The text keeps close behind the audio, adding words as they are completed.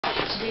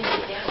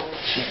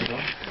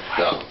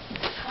No.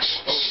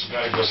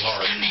 Gotta go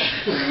hard.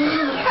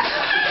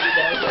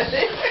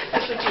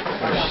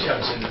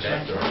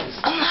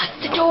 Unlock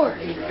the door.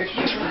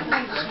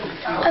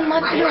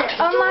 Unlock the door.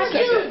 Unlock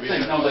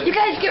it. You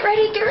guys get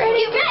ready. Get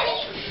ready. Get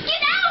ready.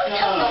 Get out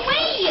of the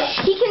way.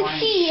 He can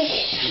see.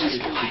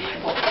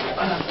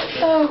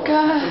 Oh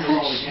gosh.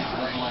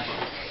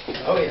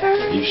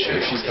 You sure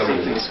she's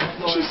coming to this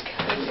one? She's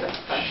coming.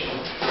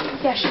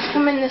 Yeah, she's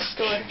coming this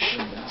door.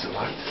 Is it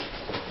locked?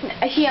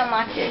 He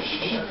unlocked it.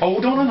 Oh,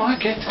 don't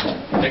unlock it.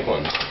 Pick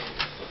one.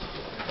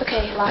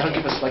 Okay, lock That'll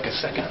it. give us like a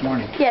second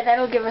warning. Yeah,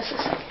 that'll give us a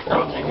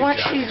second. Once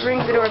she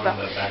rings the doorbell,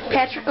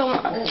 Patrick will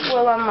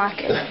unlock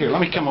it. Here, let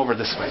me come over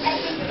this way.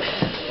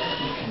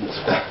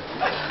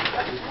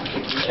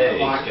 Hey.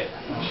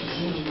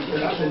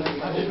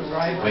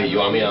 Wait, you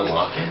want me to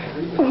unlock it?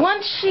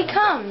 Once she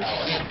comes.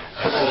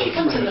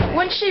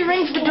 Once she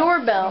rings the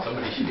doorbell.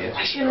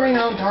 Why should ring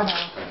her own doorbell?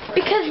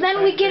 Because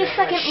then we get a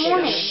second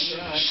warning.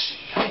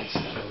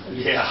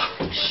 Yeah.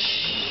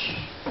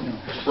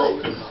 It's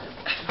broken.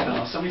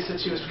 Oh, somebody said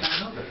she was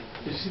coming over.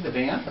 Did you see the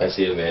van? I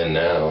see a van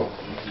now.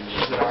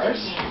 Is it ours?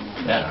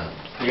 Yeah.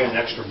 You got an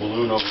extra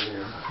balloon over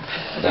here.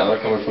 Now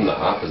they're coming from the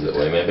opposite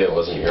way. Maybe it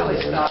wasn't your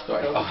van. That's a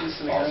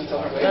nice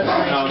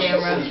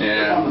camera.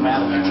 Yeah.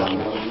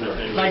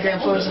 My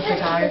grandpa was a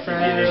photographer.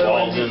 Get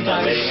involved in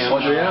the mayhem. Oh,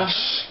 yeah?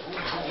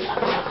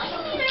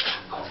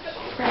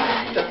 Yeah.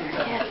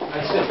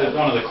 I said that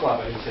one of the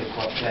club. I didn't say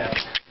club tab.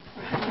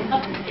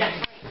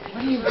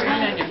 What are you wearing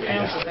on your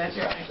pants with that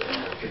jacket?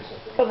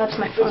 Oh, that's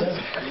my phone.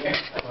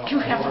 You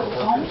have a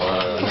phone?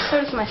 So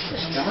does my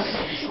sister.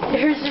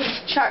 Hers is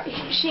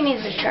she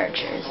needs a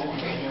charger.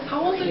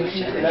 How old are you? 9.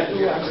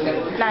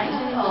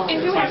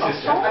 And you have a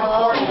phone?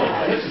 Well,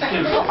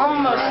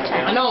 almost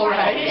 10. I know,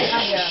 right?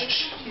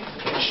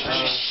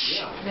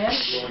 Man,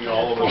 Going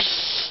all over.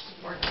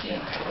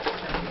 14.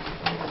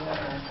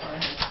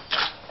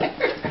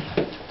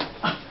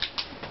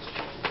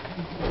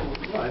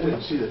 I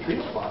didn't see the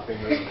trees flopping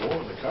or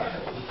blowing the car.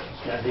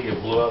 Yeah, I think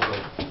it blew up the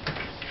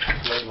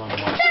leg on the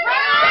mic.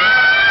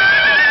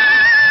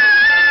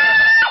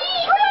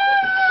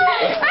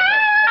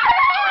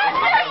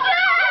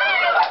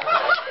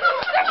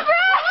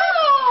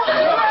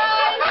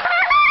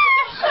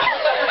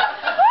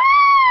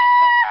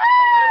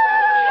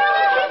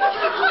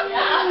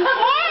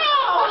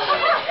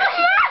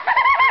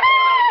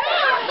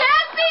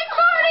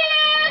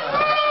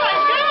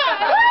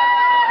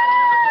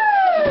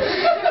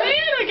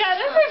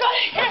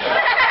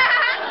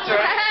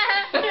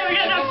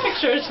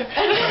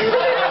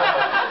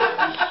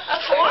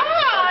 Wow,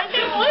 I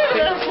can't believe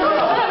this.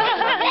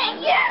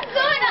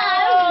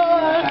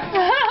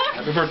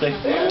 Happy birthday.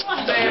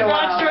 Your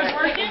watch door's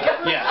working?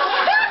 Yeah.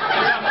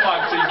 It's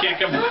unplugged, so you can't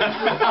come.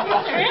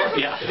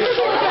 Yeah.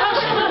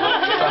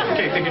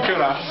 Okay, take your coat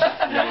off.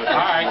 All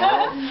right.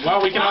 Well,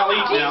 we can all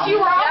eat now. You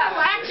were all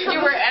relaxed. You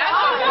were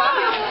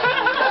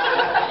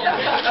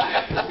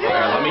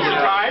Let me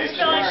surprise.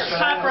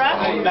 Hot breath?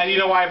 Now you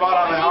know why I bought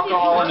all the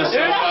alcohol in the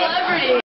soda?